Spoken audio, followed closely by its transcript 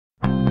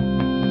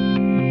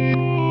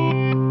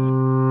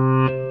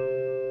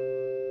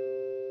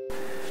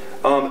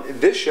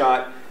this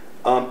shot,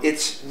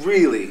 it's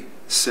really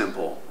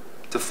simple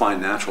to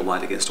find natural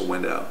light against a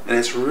window, and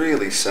it's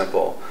really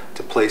simple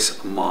to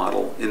place a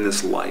model in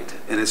this light,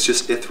 and it's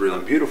just ethereal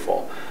and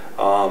beautiful.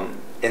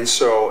 And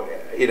so,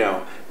 you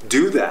know,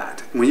 do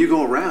that. When you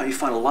go around, you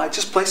find a light,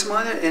 just place them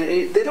on it,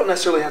 and they don't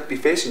necessarily have to be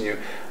facing you,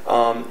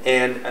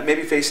 and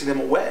maybe facing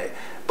them away.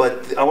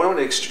 But I want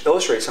to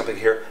illustrate something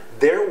here.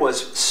 There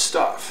was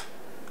stuff,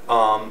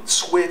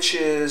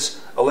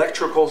 switches,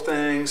 electrical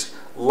things,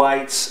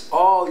 lights,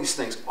 all these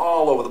things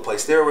all over the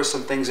place. There were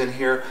some things in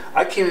here.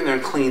 I came in there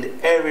and cleaned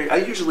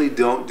I usually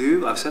don't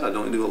do, I've said I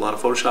don't do a lot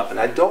of Photoshop, and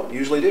I don't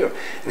usually do.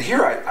 And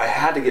here I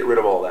had to get rid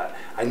of all that.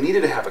 I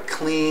needed to have a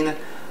clean,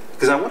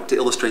 because I wanted to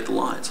illustrate the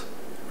lines,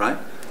 right?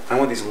 I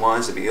want these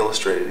lines to be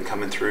illustrated and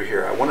coming through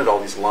here. I wanted all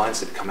these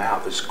lines to come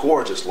out. There's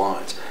gorgeous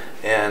lines.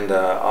 And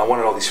I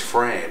wanted all these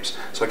frames.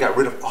 So I got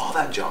rid of all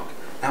that junk.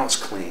 Now it's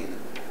clean.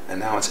 And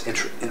now it's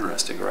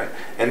interesting, right?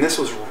 And this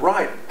was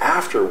right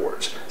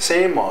afterwards.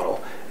 Same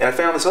model. And I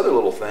found this other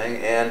little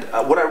thing. And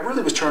what I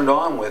really was turned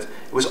on with,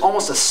 it was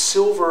almost a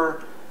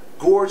silver,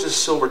 gorgeous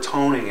silver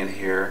toning in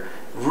here.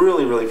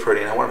 Really, really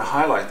pretty. And I wanted to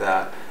highlight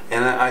that.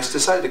 And I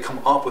decided to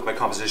come up with my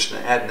composition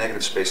and add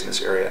negative space in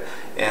this area,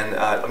 and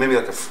maybe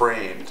like a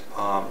framed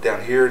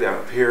down here, down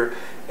up here,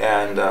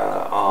 and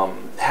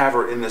have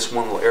her in this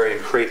one little area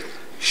and create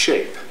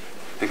shape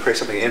and create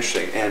something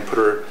interesting, and put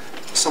her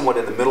somewhat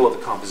in the middle of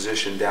the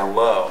composition down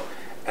low,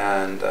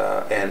 and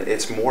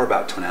it's more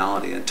about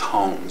tonality and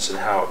tones and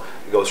how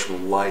it goes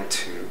from light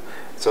to.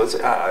 So it's,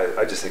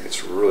 I just think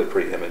it's a really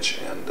pretty image,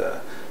 and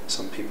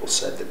some people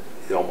said that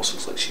it almost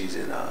looks like she's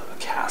in a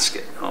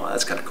casket. Oh,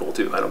 that's kind of cool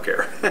too. I don't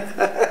care.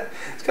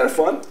 It's kind of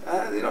fun.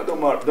 You know,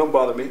 don't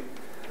bother me.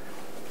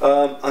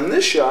 On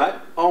this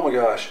shot, oh my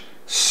gosh,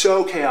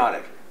 so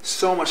chaotic,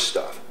 so much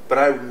stuff. But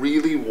I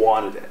really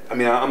wanted it. I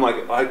mean, I'm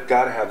like, I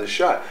gotta have this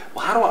shot.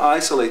 Well, how do I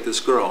isolate this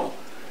girl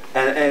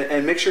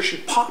and make sure she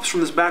pops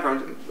from this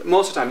background?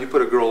 Most of the time, you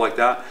put a girl like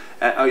that,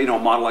 you know, a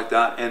model like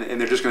that, and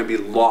they're just going to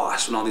be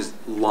lost in all these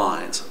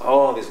lines,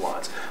 all these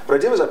lines. What I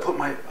did was I put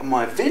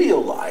my video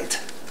light,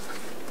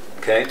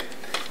 okay,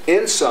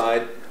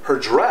 inside her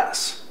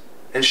dress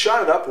and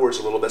shot it upwards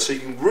a little bit so you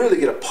can really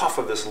get a puff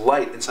of this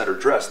light inside her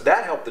dress.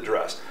 That helped the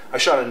dress. I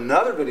shot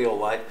another video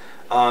light,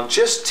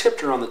 just tipped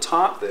her on the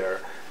top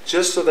there,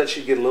 just so that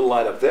she'd get a little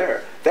light up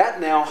there.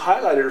 That now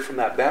highlighted her from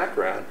that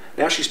background.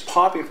 Now she's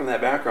popping from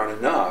that background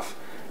enough.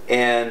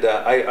 And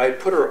I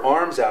put her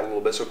arms out a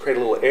little bit so create a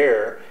little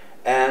air,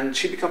 and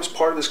she becomes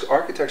part of this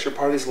architecture,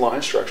 part of this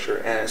line structure,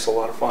 and it's a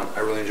lot of fun. I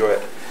really enjoy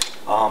it.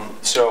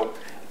 So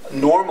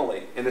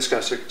normally, in this kind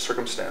of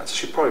circumstance,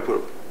 she'd probably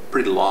put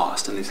pretty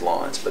lost in these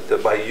lines,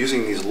 but by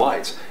using these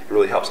lights, it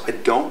really helps. I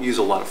don't use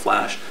a lot of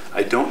flash,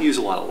 I don't use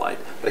a lot of light,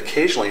 but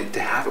occasionally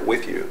to have it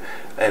with you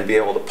and be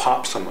able to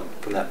pop someone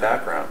from that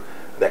background,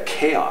 that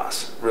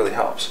chaos really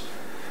helps.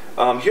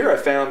 Here I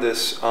found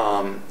this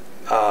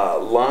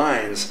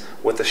lines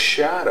with a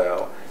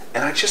shadow,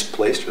 and I just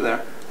placed her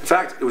there. In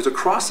fact, it was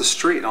across the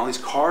street, and all these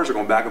cars are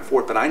going back and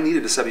forth, but I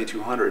needed a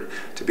 7200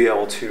 to be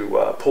able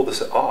to pull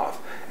this off.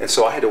 And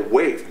so I had to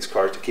wait for these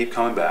cars to keep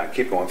coming back,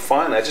 keep going.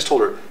 Finally, I just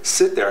told her,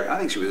 sit there. I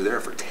think she was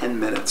there for 10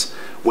 minutes,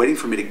 waiting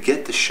for me to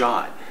get the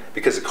shot,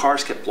 because the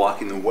cars kept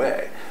blocking the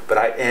way.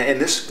 But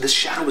this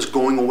shadow was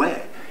going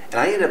away. And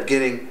I ended up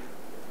getting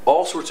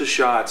all sorts of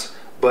shots,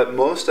 but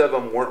most of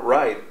them weren't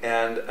right,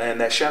 and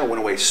that shadow went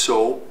away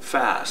so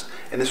fast.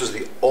 And this was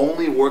the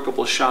only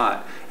workable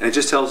shot, and it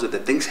just tells it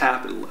that things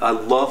happen. I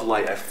love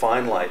light, I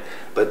find light,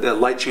 but the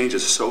light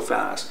changes so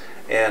fast.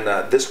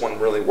 And this one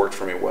really worked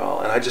for me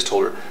well. And I just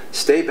told her,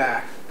 stay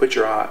back, put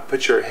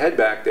your head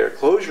back there,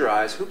 close your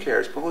eyes, who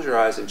cares, close your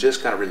eyes and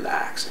just kind of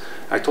relax.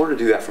 I told her to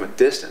do that from a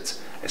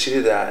distance. And she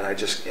did that,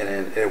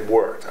 and it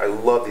worked. I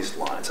love these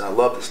lines, and I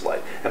love this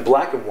light. And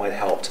black and white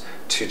helped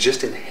to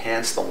just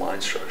enhance the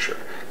line structure,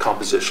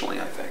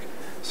 compositionally, I think.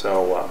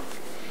 So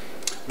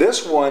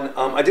this one,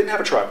 I didn't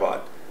have a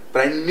tripod,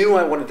 but I knew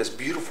I wanted this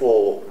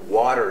beautiful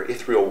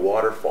ethereal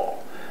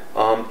waterfall.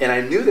 And I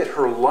knew that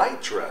her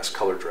light dress,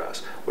 color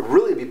dress, would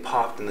really be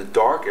popped in the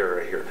dark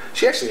area here.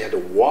 She actually had to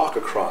walk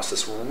across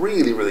this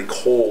really, really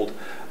cold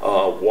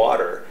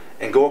water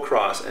and go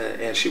across,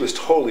 and she was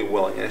totally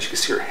willing, and she could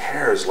see her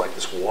hair is like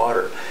this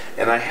water.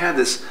 And I had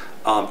this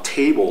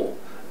table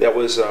that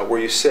was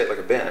where you sit, like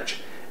a bench,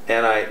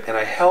 and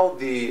I held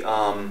the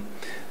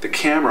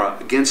camera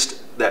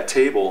against that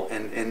table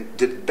and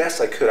did the best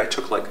I could. I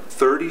took like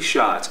 30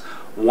 shots,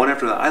 one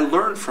after another. I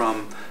learned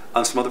from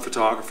some other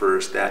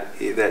photographers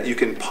that you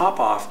can pop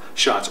off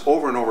shots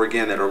over and over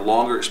again that are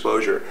longer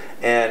exposure,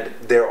 and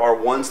there are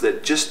ones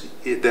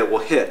that will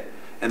hit,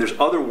 and there's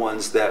other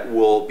ones that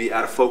will be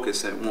out of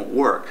focus and it won't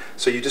work.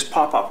 So you just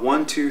pop off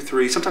 1, 2,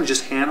 3, sometimes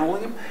just hand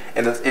holding them,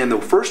 and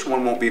the first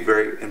one won't be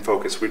very in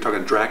focus. We're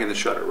talking dragging the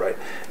shutter, right?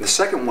 And the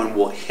second one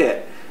will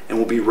hit and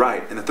will be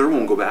right, and the third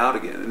one will go out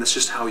again, and that's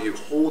just how you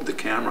hold the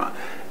camera.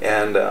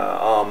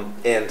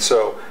 And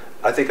so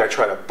I think I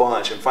tried a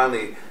bunch, and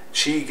finally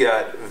she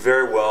got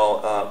very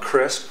well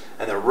crisp,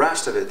 and the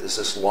rest of it is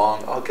this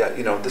long,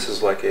 this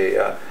is like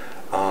a,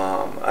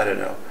 I don't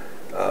know,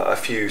 a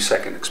few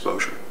second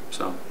exposure.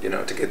 So, you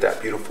know, to get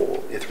that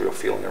beautiful ethereal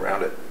feeling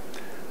around it.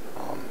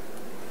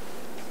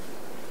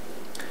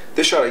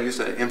 This shot I used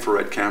an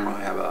infrared camera.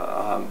 I have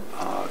a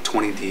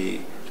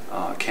 20D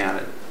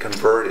Canon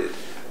converted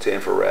to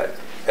infrared,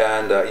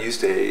 and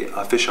used a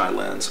fisheye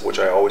lens, which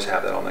I always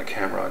have that on that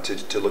camera to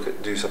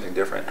do something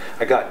different.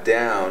 I got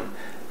down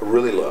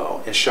really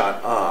low and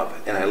shot up,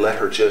 and I let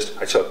her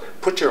I said,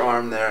 put your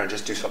arm there and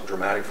just do something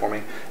dramatic for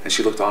me. And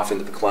she looked off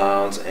into the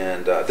clouds,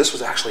 and this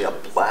was actually a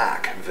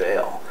black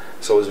veil,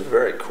 so it was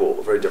very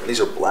cool, very different.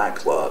 These are black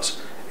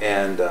gloves,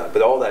 and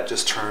but all that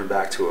just turned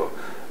back to a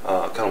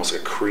kind of almost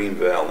like a cream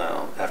veil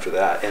now after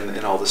that,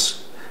 and all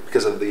this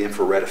because of the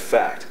infrared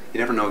effect. You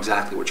never know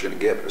exactly what you're going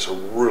to get, but it's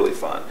really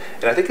fun.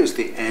 And I think it was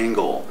the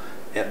angle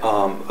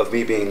of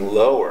me being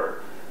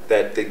lower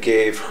that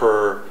gave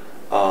her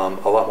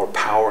a lot more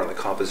power in the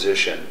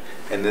composition,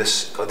 and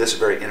this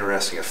very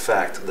interesting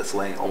effect that's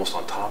laying almost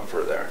on top of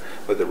her there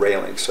with the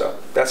railing. So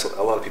that's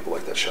a lot of people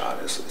like that shot.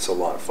 It's a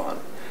lot of fun,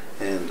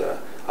 and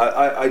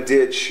I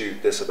did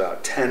shoot this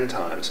about 10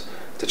 times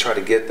to try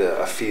to get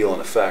a feel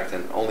and effect,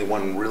 and only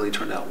one really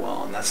turned out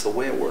well, and that's the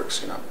way it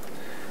works, you know.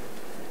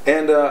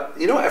 And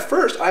you know, at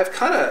first I've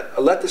kind of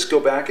let this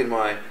go back in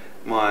my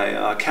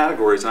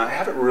categories, and I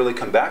haven't really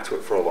come back to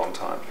it for a long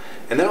time.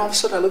 And then all of a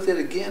sudden I looked at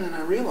it again, and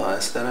I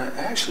realized that I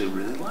actually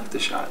really like the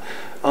shot.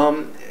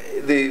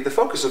 The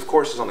focus, of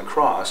course, is on the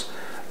cross,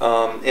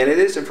 and it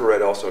is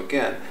infrared also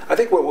again. I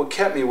think what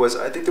kept me was,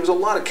 I think there was a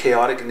lot of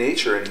chaotic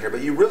nature in here, but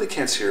you really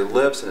can't see her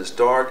lips, and it's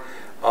dark.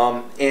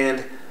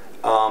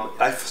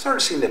 I started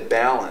seeing the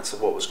balance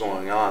of what was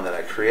going on that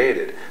I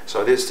created.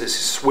 So there's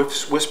this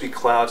wispy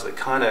clouds that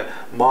kind of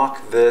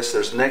mock this.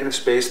 There's negative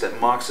space that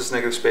mocks this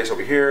negative space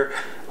over here.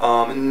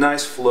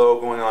 Nice flow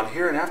going on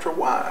here, and after a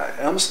while,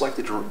 I almost like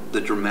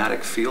the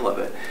dramatic feel of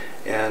it.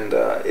 And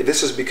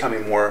this is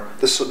becoming more.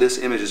 This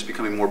image is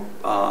becoming more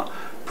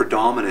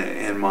predominant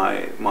in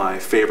my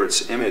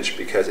favorites image,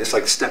 because it's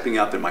like stepping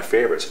up in my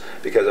favorites,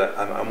 because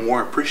I'm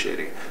more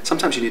appreciating it.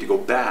 Sometimes you need to go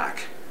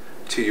back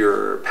to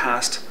your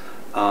past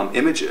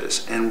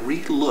images and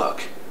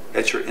re-look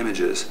at your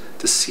images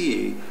to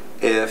see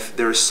if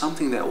there's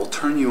something that will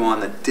turn you on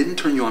that didn't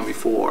turn you on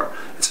before.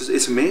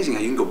 It's amazing how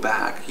you can go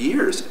back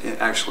years,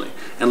 actually,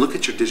 and look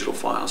at your digital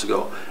files and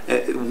go,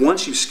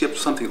 once you skip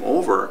something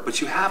over, but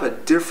you have a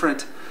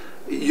different,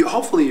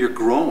 hopefully you're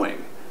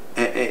growing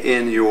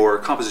in your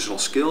compositional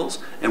skills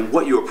and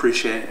what you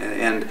appreciate,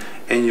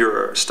 and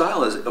your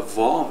style is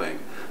evolving.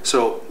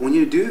 So when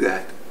you do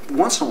that,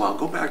 once in a while,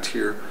 go back to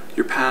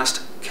your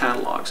past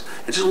catalogs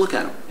and just look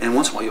at them, and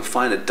once in a while you'll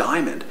find a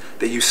diamond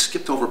that you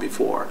skipped over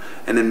before,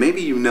 and then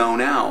maybe you know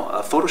now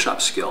a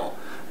Photoshop skill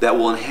that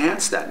will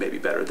enhance that maybe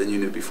better than you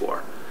knew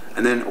before.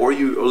 And then, or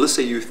let's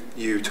say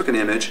you took an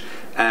image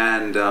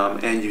and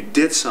you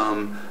did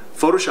some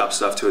Photoshop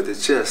stuff to it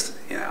that's just,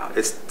 you know,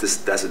 this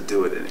doesn't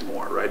do it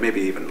anymore, right?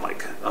 Maybe even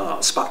like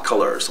spot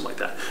color or something like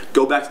that.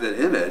 Go back to that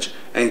image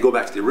and go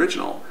back to the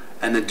original,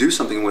 and then do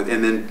something with,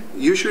 and then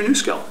use your new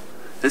skill.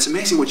 And it's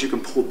amazing what you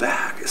can pull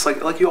back. It's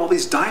like all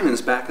these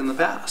diamonds back in the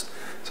past.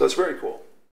 So it's very cool.